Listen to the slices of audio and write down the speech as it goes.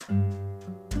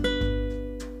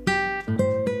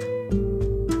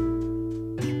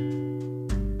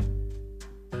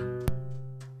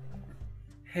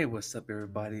Hey, what's up,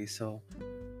 everybody? So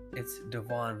it's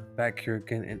Devon back here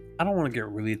again, and I don't want to get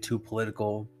really too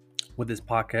political with this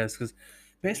podcast because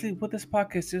basically, what this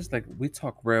podcast is like, we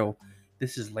talk real.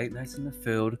 This is late nights in the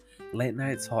field, late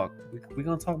night talk. We're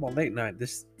gonna talk about late night.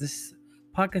 This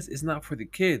podcast is not for the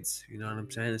kids. You know what I'm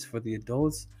saying? It's for the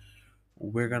adults.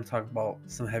 We're gonna talk about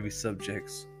some heavy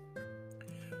subjects.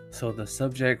 So the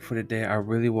subject for today, I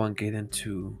really want to get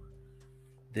into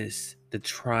the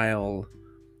trial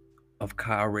of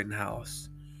Kyle Rittenhouse.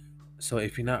 So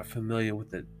if you're not familiar with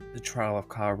the trial of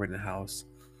Kyle Rittenhouse,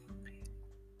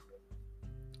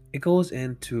 it goes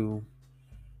into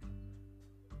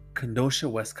Kenosha,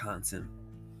 Wisconsin,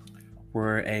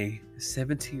 where a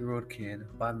 17-year-old kid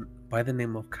by the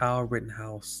name of Kyle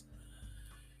Rittenhouse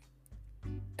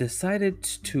decided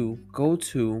to go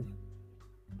to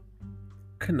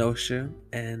Kenosha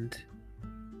and,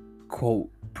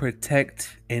 quote,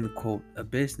 protect, end quote, a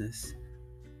business.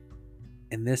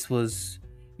 And this was,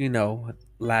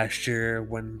 last year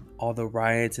when all the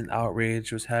riots and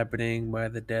outrage was happening by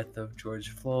the death of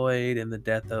George Floyd and the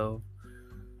death of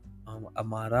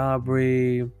Ahmaud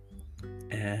Arbery,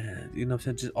 and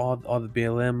just all the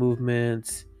BLM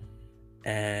movements,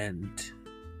 and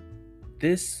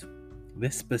this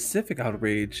specific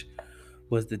outrage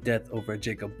was the death over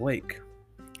Jacob Blake,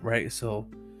 right? So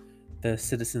the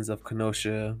citizens of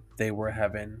Kenosha, they were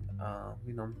having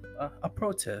a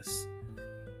protest.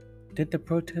 Did the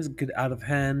protest get out of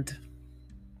hand?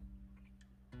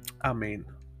 I mean,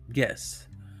 yes,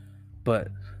 but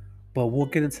we'll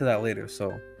get into that later.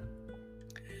 So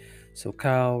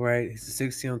Kyle, right? He's a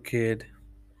 16-year-old kid.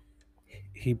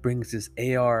 He brings his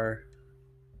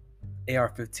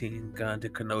AR-15 gun to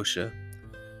Kenosha,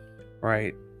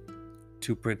 right,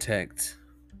 to protect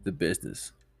the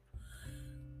business,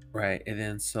 right? And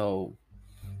then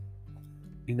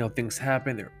things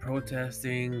happened. They were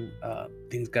protesting.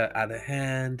 Things got out of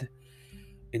hand.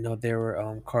 There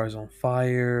were cars on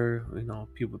fire.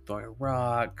 People throwing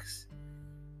rocks.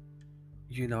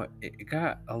 It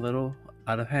got a little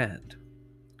out of hand.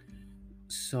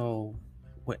 So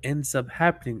what ends up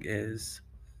happening is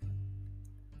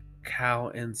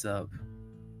Cal ends up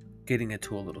getting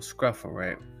into a little scruffle,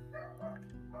 right?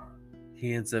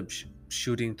 He ends up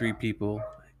shooting 3 people,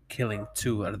 killing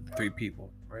 2 out of the 3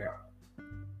 people, right?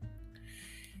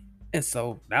 And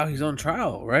so now he's on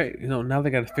trial, right? Now they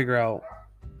got to figure out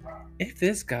if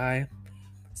this guy,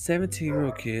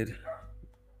 17-year-old kid,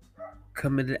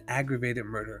 committed aggravated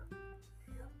murder,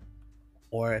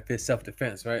 or if it's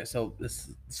self-defense, right? So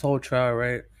this whole trial,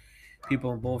 right?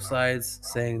 People on both sides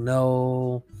saying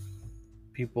no.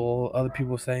 Other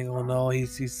people saying, oh no,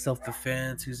 he's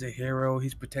self-defense. He's a hero.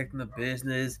 He's protecting the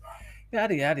business.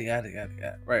 Yada yada yada yada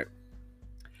yada. Right?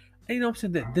 And I'm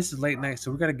saying that this is late night,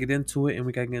 so we gotta get into it, and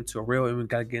we gotta get into it real, and we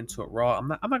gotta get into it raw. I'm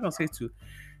not gonna say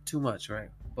too much, right?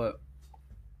 But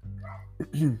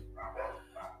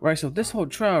right. So this whole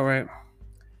trial, right?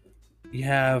 You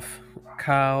have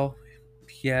Kyle.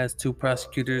 He has 2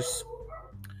 prosecutors.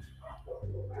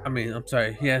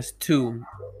 He has 2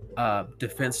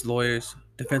 defense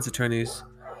attorneys,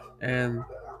 and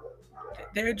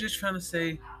they're just trying to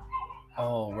say,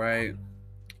 oh, right,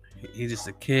 he's just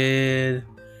a kid.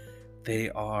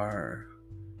 They are,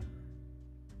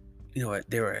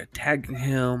 they were attacking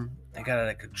him. They got out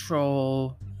of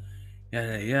control,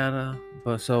 yada yada.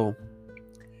 But so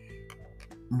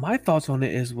my thoughts on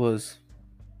it was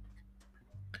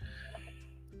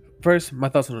first, my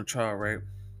thoughts on the trial, right?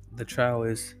 The trial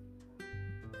is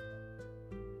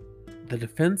the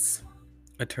defense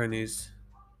attorneys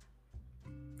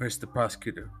versus the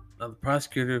prosecutor. Now the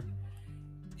prosecutor,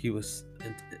 he was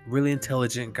a really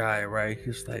intelligent guy, right? He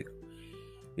was like,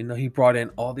 he brought in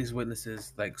all these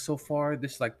witnesses. Like, so far,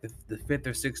 this is like the 5th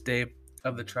or 6th day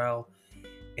of the trial,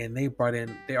 and they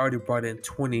already brought in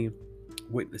 20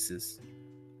 witnesses,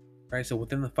 right? So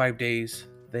within the 5 days,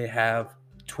 they have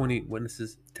 20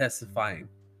 witnesses testifying,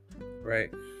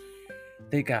 right?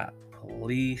 They got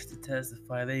police to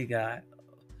testify. They got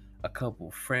a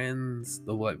couple friends,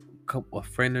 a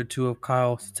friend or 2 of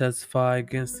Kyle's to testify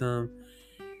against them.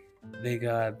 They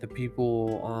got the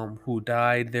people who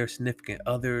died, their significant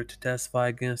other, to testify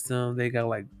against them. They got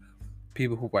like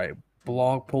people who write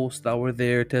blog posts that were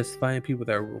there testifying, people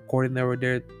that were recording that were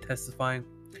there testifying.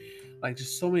 Like,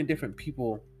 just so many different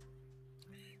people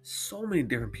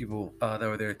that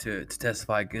were there to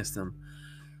testify against them.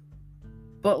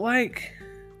 But like,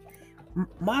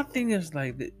 my thing is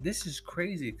like, this is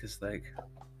crazy because like,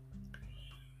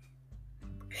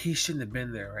 he shouldn't have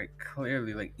been there, right?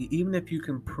 Clearly, like, even if you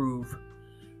can prove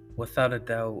without a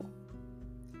doubt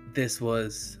this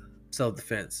was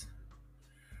self-defense,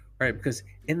 right? Because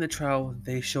In the trial,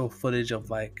 they show footage of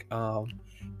like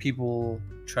people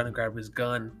trying to grab his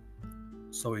gun,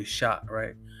 so he's shot,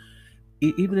 right?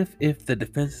 Even if the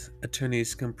defense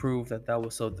attorneys can prove that that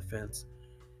was self-defense,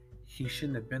 he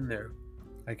shouldn't have been there.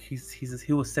 Like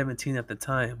he was 17 at the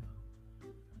time,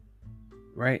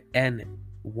 right? And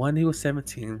one, he was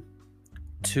 17.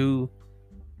 Two,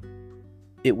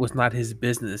 it was not his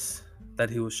business that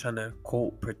he was trying to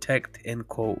quote protect, end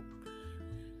quote.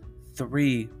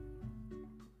 Three,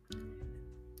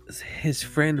 his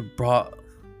friend brought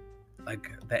like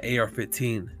the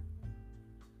AR-15.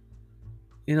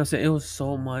 You know what I'm saying? It was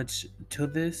so much to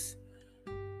this.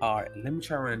 All right, let me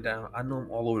try to run it down. I know I'm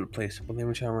all over the place, but let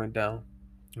me try to run it down.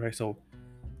 All right, so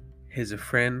his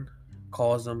friend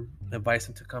calls him, invites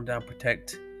him to come down,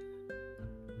 protect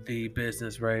the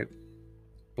business, right?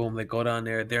 Boom, they go down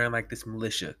there. They're in like this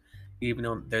militia, even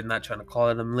though they're not trying to call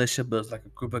it a militia, but it's like a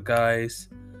group of guys,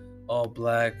 all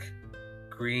black,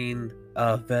 green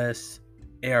vests,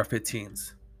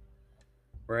 AR-15s,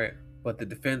 right? But the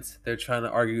defense, they're trying to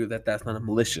argue that that's not a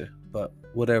militia, but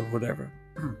whatever.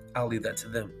 I'll leave that to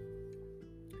them.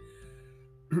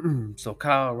 So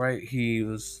Kyle, right? He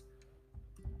was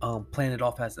playing it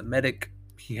off as a medic.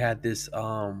 He had this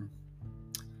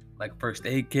like first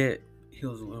aid kit. He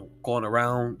was going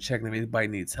around checking if anybody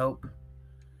needs help,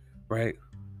 right?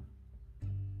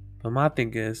 But my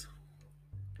thing is,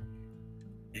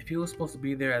 if he was supposed to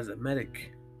be there as a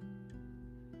medic,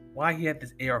 why he had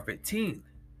this AR-15?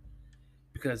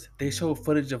 Because they show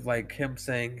footage of like him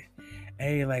saying,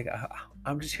 "Hey, like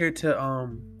I'm just here to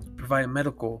provide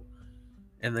medical,"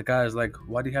 and the guy's like,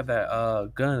 "Why do you have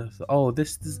that gun?" So, oh,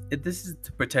 this is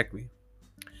to protect me.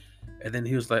 And then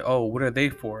he was like, "Oh, what are they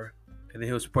for?" And then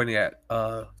he was pointing at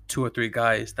 2 or 3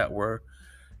 guys that were,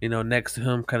 next to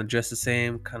him, kind of dressed the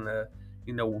same, kind of,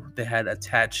 they had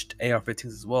attached AR-15s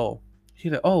as well.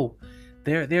 He's like, "Oh,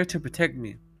 they're there to protect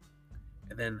me."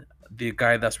 And then the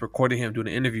guy that's recording him doing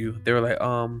the interview, they were like,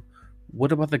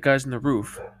 "What about the guys on the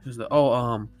roof?" He was like,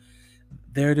 "Oh,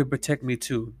 they're to protect me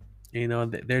too.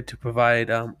 They're to provide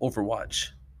overwatch."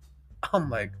 I'm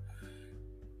like,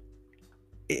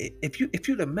 if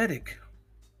you're the medic,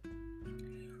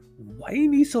 why you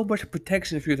need so much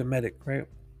protection if you're the medic, right?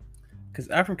 Because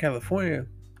I'm from California,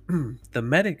 the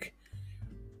medic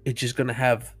is just gonna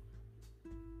have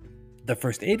the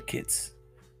first aid kits.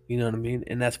 You know what I mean?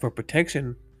 And that's for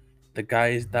protection. The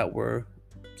guys that were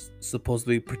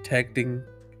supposedly protecting,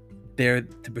 there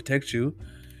to protect you,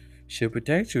 should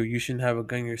protect you. You shouldn't have a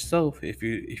gun yourself if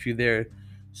you're there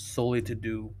solely to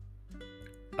do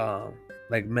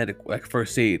like medical, like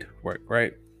first aid work,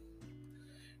 right?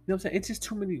 You know what I'm saying? It's just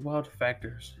too many wild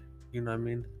factors. You know what I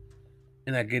mean?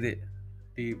 And I get it.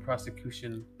 The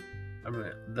prosecution, I mean,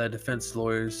 the defense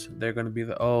lawyers, they're gonna be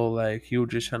like he was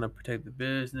just trying to protect the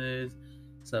business,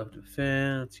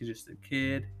 self-defense. He's just a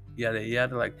kid, yada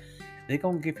yada. Like they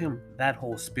gonna give him that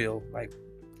whole spiel. Like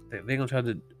they gonna try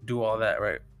to do all that,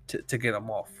 right, to get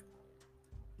him off.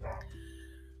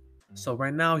 So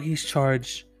right now he's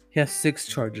charged. He has 6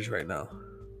 charges right now.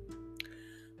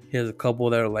 He has a couple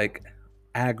that are like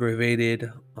aggravated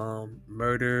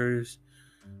murders.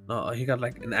 He got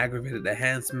like an aggravated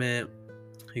enhancement.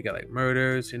 He got like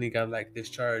murders, and he got like this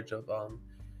charge of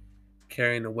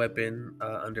carrying a weapon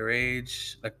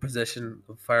underage, like possession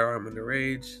of firearm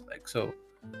underage. Like so.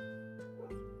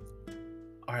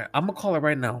 All right, I'm gonna call it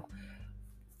right now.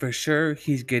 For sure,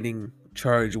 he's getting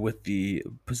charged with the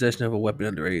possession of a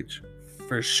weapon underage.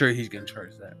 For sure, he's getting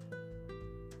charged that.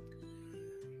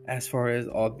 As far as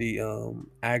all the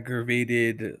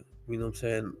aggravated,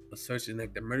 assaults and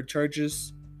like the murder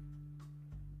charges,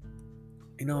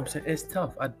 I'm saying, it's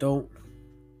tough. I don't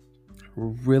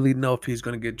really know if he's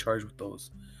gonna get charged with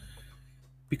those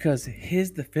because his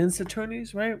defense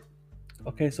attorneys, right?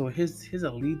 Okay, so his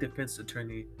lead defense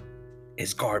attorney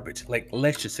is garbage. Like,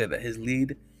 let's just say that his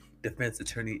lead defense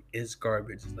attorney is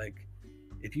garbage. Like,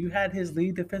 if you had his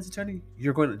lead defense attorney,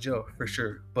 you're going to jail for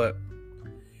sure. But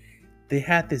they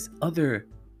had this other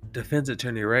defense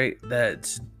attorney, right?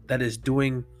 That is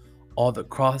doing all the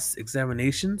cross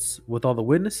examinations with all the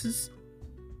witnesses,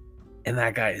 and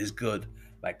that guy is good.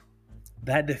 Like,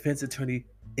 that defense attorney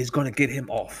is going to get him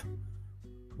off.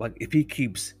 Like, if he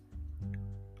keeps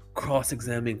cross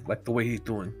examining like the way he's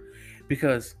doing,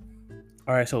 because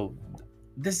all right, so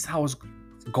this is how it's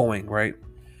going, right?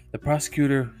 The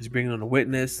prosecutor is bringing on a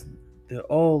witness. They're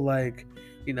all like,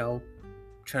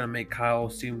 trying to make Kyle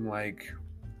seem like,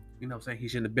 saying he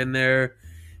shouldn't have been there.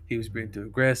 He was being too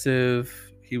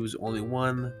aggressive. He was the only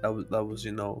one that was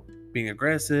being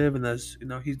aggressive, and that's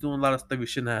he's doing a lot of stuff he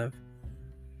shouldn't have.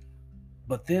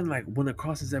 But then, like, when the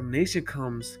cross examination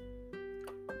comes,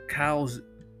 Kyle's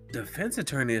defense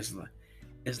attorney is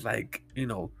like,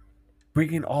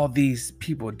 bringing all these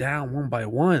people down one by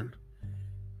one.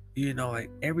 Like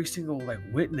every single like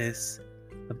witness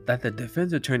that the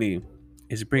defense attorney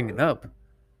is bringing up.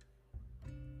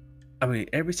 I mean,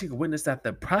 every single witness that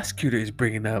the prosecutor is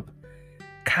bringing up,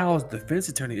 Kyle's defense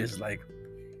attorney is like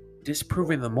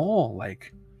disproving them all.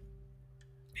 Like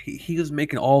he was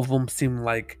making all of them seem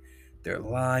like they're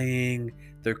lying,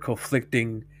 they're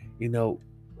conflicting, you know,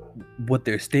 what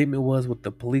their statement was with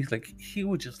the police. Like he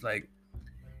was just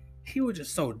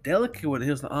so delicate with it.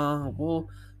 He was like, well,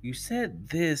 you said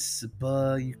this,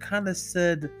 but you kind of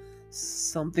said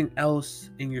something else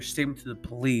in your statement to the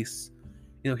police.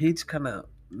 He's kind of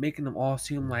making them all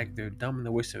seem like they're dumb and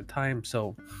they're wasting their time.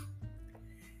 So,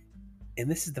 and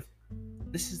this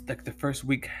is like the first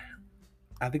week.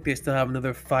 I think they still have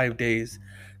another 5 days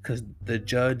because the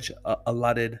judge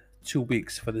allotted 2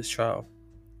 weeks for this trial.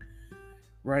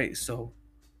 Right. So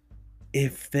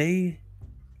if he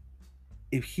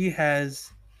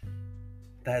has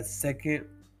that second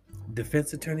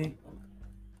defense attorney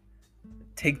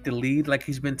take the lead like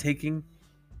he's been taking,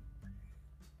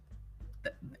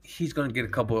 he's gonna get a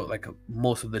couple, like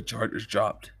most of the charges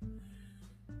dropped,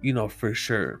 for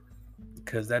sure.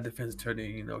 Because that defense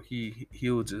attorney, he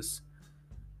will just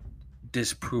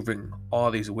disproving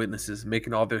all these witnesses,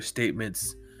 making all their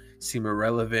statements seem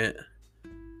irrelevant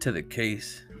to the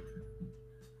case.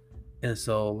 And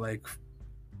so, like,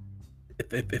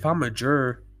 if I'm a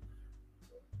juror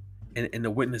and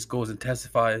the witness goes and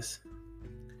testifies,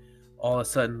 all of a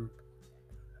sudden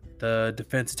the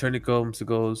defense attorney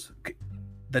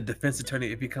the defense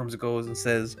attorney, if he comes and goes and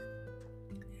says,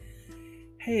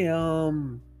 hey,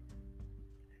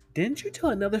 didn't you tell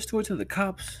another story to the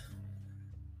cops?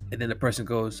 And then the person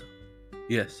goes,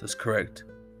 yes, that's correct.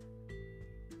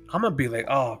 I'm gonna be like,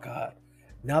 oh God,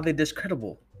 now they're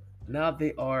discreditable. Now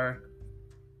they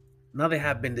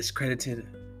have been discredited.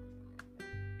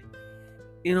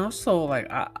 So like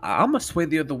I'm gonna sway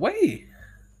the other way.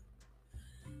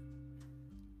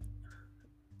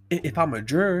 If I'm a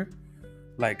juror,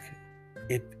 like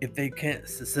if they can't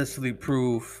successfully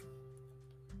prove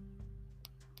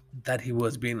that he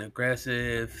was being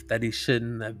aggressive, that he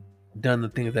shouldn't have done the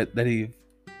things that he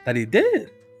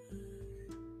did.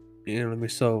 You know what I mean?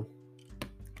 So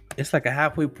it's like a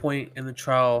halfway point in the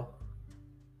trial.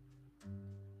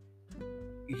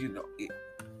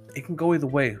 It can go either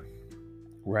way,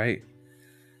 right?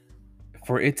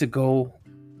 For it to go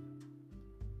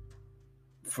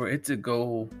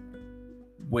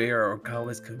where Kyle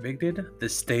is convicted, the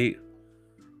state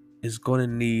is going to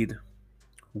need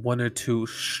one or two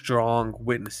strong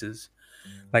witnesses.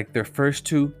 Like their first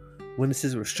two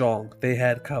witnesses were strong. They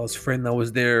had Kyle's friend that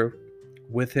was there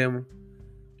with him,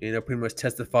 pretty much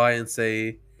testify and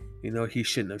say, he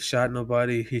shouldn't have shot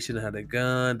nobody. He shouldn't have had a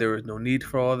gun. There was no need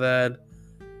for all that.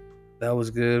 That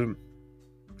was good.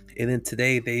 And then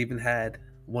today they even had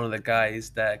one of the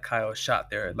guys that Kyle shot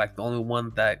there, like the only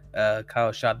one that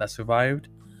Kyle shot that survived.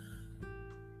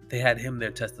 They had him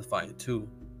there testifying too.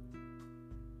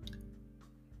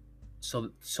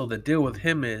 So the deal with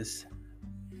him is,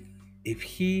 if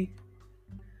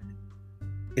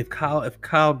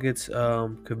Kyle gets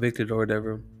convicted or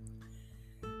whatever,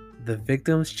 the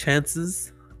victim's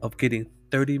chances of getting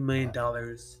 $30 million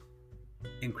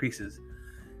increases.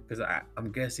 Because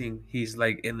I'm guessing he's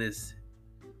like in this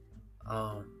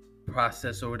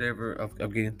process or whatever of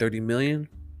getting 30 million.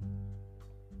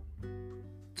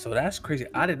 So that's crazy.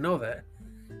 I didn't know that.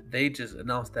 They just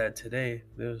announced that today.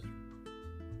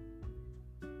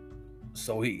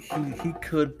 So he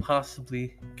could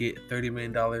possibly get $30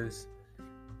 million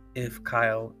if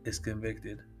Kyle is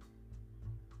convicted.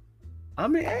 I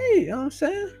mean, hey, you know what I'm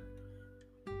saying?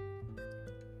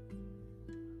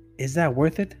 Is that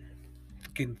worth it?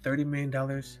 Getting $30 million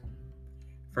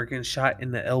for getting shot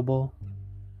in the elbow?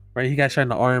 Right? He got shot in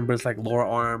the arm, but it's like lower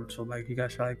arm. So like he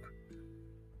got shot like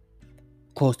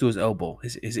close to his elbow,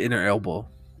 his inner elbow.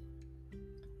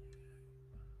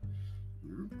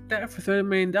 That for $30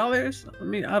 million? I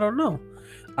mean, I don't know.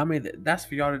 I mean, that's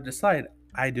for y'all to decide.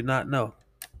 I do not know.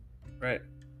 Right?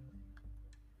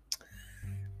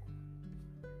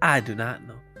 I do not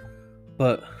know.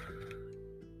 But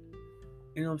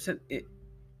you know what I'm saying?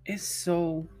 It's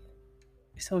so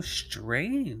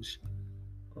strange.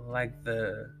 Like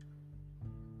the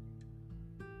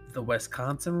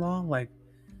Wisconsin law, like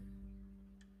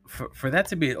for that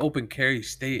to be an open carry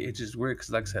state, it's just weird. Because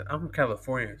like I said, I'm from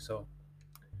California, so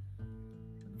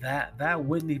that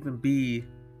wouldn't even be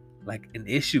like an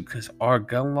issue because our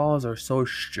gun laws are so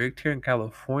strict here in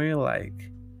California.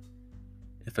 Like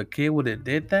If a kid would have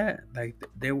did that, like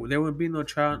there would be no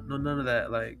trial, no none of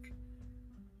that. Like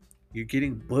you're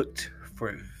getting booked for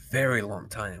a very long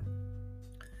time.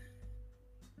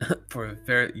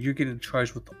 You're getting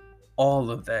charged with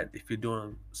all of that if you're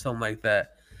doing something like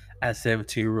that at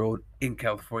 17-year-old in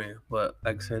California. But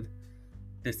like I said,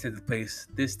 this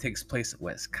takes place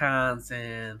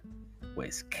in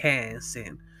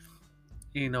Wisconsin.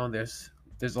 You know,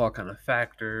 there's all kind of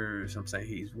factors. I'm saying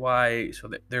he's white,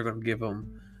 so they're gonna give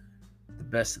him the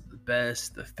best of the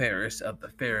best, the fairest of the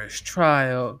fairest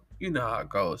trial. You know how it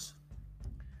goes.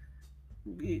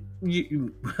 We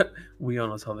all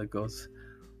know how that goes.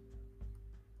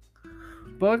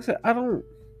 But like I said, I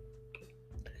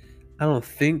don't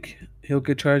think he'll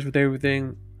get charged with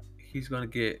everything. He's gonna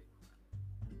get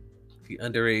the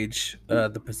underage,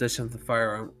 the possession of the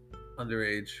firearm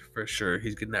underage for sure.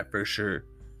 He's getting that for sure.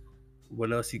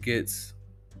 What else he gets,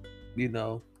 I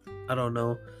don't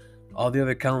know. All the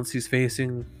other counts he's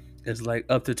facing is like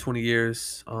up to 20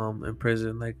 years in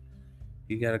prison. Like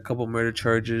he got a couple murder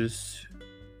charges,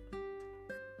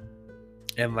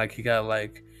 and like he got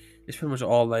like it's pretty much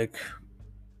all like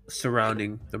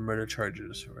surrounding the murder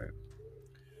charges, right?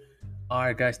 All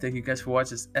right, guys. Thank you guys for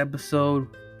watching this episode.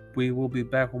 We will be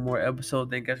back with more episode.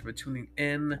 Thank you guys for tuning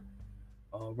in.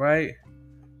 All right.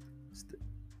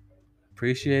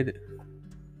 Appreciate it.